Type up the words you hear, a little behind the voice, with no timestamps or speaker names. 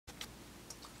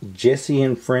Jesse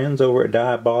and friends over at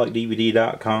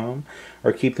DiabolicDVD.com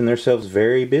are keeping themselves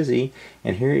very busy,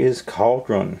 and here is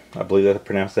Cauldron. I believe I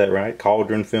pronounced that right.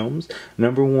 Cauldron Films.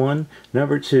 Number 1,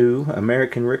 number 2,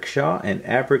 American Rickshaw and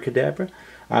Abrakadabra.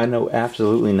 I know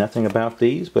absolutely nothing about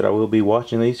these, but I will be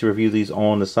watching these, review these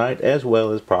on the site, as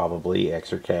well as probably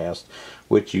Extracast,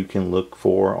 which you can look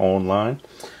for online.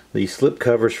 The slip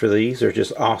covers for these are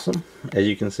just awesome. As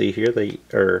you can see here, they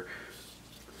are,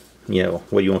 you know,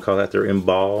 what do you want to call that? They're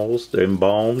embalmed. They're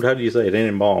embalmed. How do you say it? Ain't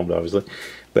embalmed, obviously.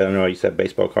 But I know I used to have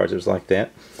baseball cards that was like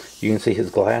that. You can see his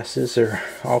glasses are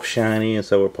all shiny, and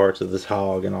so are parts of this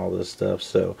hog and all this stuff.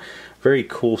 So, very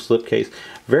cool slipcase.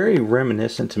 Very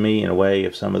reminiscent to me in a way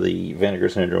of some of the Vinegar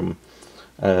Syndrome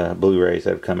Blu-rays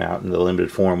that have come out in the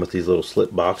limited form with these little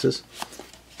slip boxes.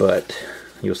 But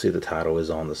you'll see the title is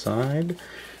on the side.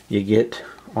 You get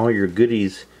all your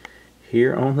goodies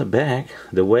here on the back.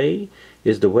 The way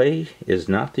is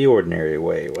not the ordinary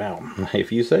way. Wow,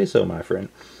 if you say so, my friend.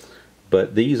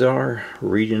 But these are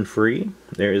region free.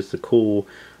 There is the cool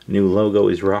new logo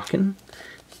is rocking.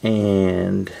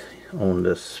 And on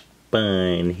the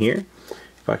spine here,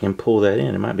 if I can pull that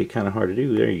in, it might be kind of hard to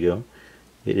do. There you go.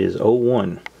 It is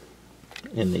 01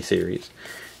 in the series.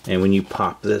 And when you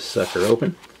pop this sucker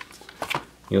open,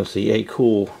 you'll see a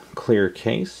cool clear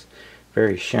case.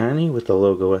 Very shiny with the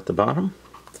logo at the bottom.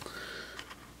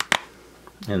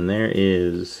 And there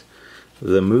is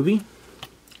the movie.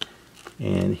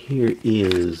 And here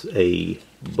is a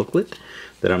booklet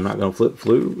that I'm not going to flip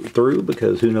through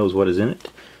because who knows what is in it.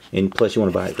 And plus you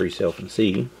want to buy it for yourself and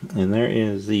see. And there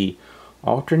is the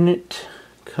alternate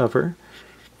cover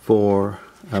for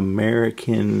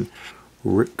American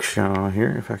Rickshaw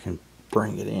here, if I can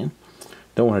bring it in.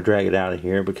 Don't want to drag it out of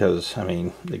here because, I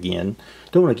mean, again,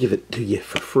 don't want to give it to you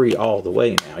for free all the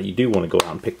way now. You do want to go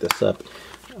out and pick this up.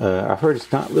 I've heard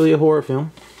it's not really a horror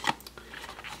film.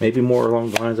 Maybe more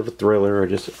along the lines of a thriller or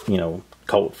just, you know,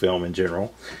 cult film in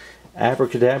general.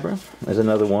 Abrakadabra is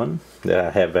another one that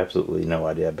I have absolutely no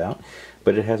idea about.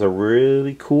 But it has a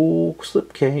really cool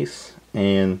slipcase.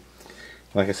 And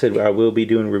like I said, I will be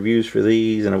doing reviews for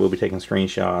these, and I will be taking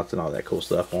screenshots and all that cool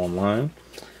stuff online.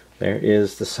 There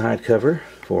is the side cover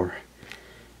for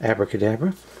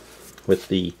Abrakadabra with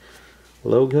the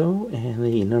logo and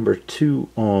the number 2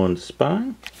 on the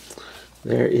spine.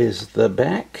 There is the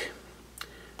back.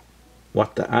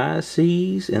 What the eye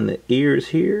sees and the ears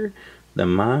hear, the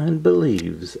mind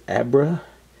believes. Abrakadabra.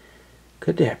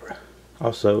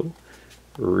 Also,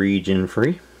 region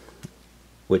free,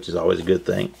 which is always a good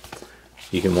thing.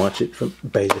 You can watch it from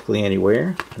basically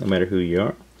anywhere, no matter who you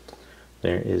are.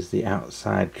 There is the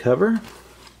outside cover.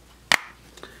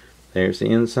 There's the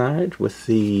inside with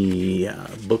the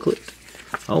booklet.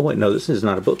 Oh wait, no, this is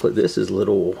not a booklet. This is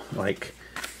little, like,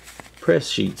 press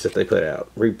sheets that they put out.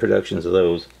 Reproductions of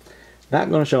those. Not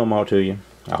going to show them all to you.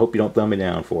 I hope you don't thumb me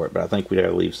down for it, but I think we got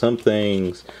to leave some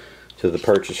things to the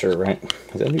purchaser, right?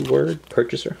 Is that a new word?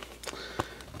 Purchaser.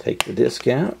 Take the disc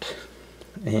out,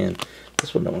 and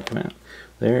this one don't want to come out.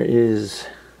 There is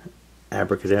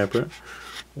Abrakadabra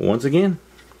once again.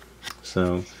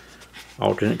 So,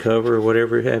 alternate cover or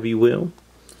whatever have you will.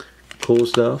 Cool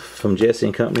stuff from Jesse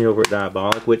and Company over at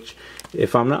Diabolic, which,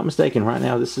 if I'm not mistaken, right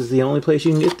now this is the only place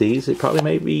you can get these. It probably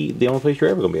may be the only place you're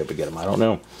ever going to be able to get them. I don't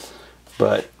know.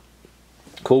 But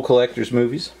cool collector's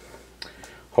movies.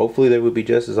 Hopefully they will be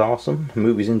just as awesome.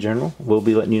 Movies in general. We'll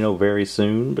be letting you know very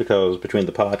soon, because between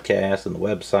the podcast and the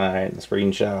website and the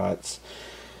screenshots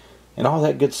and all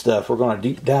that good stuff, we're going to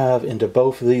deep dive into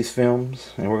both of these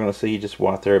films, and we're going to see just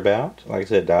what they're about. Like I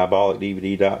said,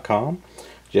 DiabolicDVD.com.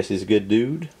 Jesse's a good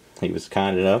dude. He was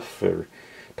kind enough for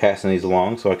passing these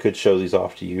along so I could show these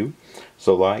off to you.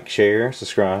 So like, share,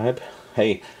 subscribe.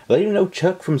 Hey, let him know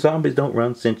Chuck from Zombies Don't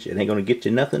Run sent you. It ain't going to get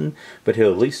you nothing, but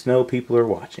he'll at least know people are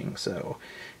watching. So,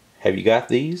 have you got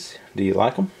these? Do you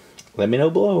like them? Let me know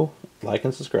below. Like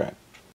and subscribe.